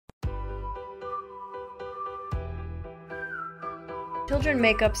Children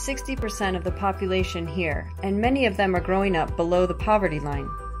make up 60% of the population here, and many of them are growing up below the poverty line.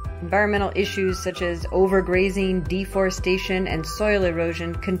 Environmental issues such as overgrazing, deforestation, and soil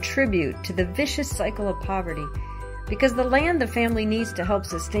erosion contribute to the vicious cycle of poverty because the land the family needs to help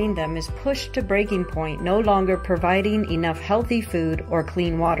sustain them is pushed to breaking point, no longer providing enough healthy food or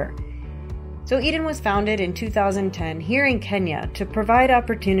clean water. So Eden was founded in 2010 here in Kenya to provide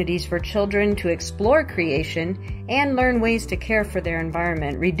opportunities for children to explore creation and learn ways to care for their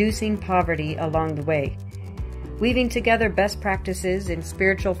environment, reducing poverty along the way. Weaving together best practices in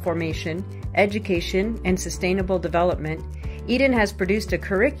spiritual formation, education, and sustainable development, Eden has produced a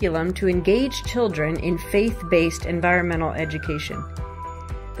curriculum to engage children in faith-based environmental education.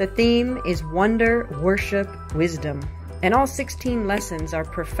 The theme is Wonder, Worship, Wisdom, and all 16 lessons are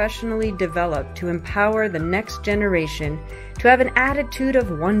professionally developed to empower the next generation to have an attitude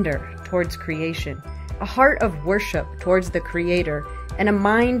of wonder towards creation, a heart of worship towards the Creator, and a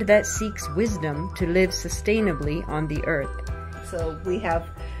mind that seeks wisdom to live sustainably on the earth. So we have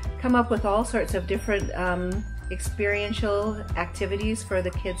come up with all sorts of different experiential activities for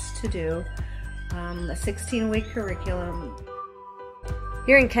the kids to do, a 16-week curriculum.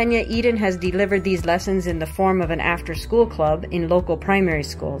 Here in Kenya, Eden has delivered these lessons in the form of an after-school club in local primary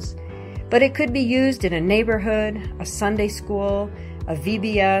schools. But it could be used in a neighborhood, a Sunday school, a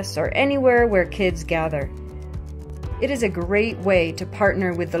VBS, or anywhere where kids gather. It is a great way to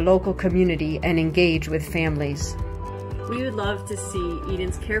partner with the local community and engage with families. We would love to see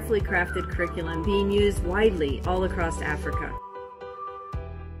Eden's carefully crafted curriculum being used widely all across Africa.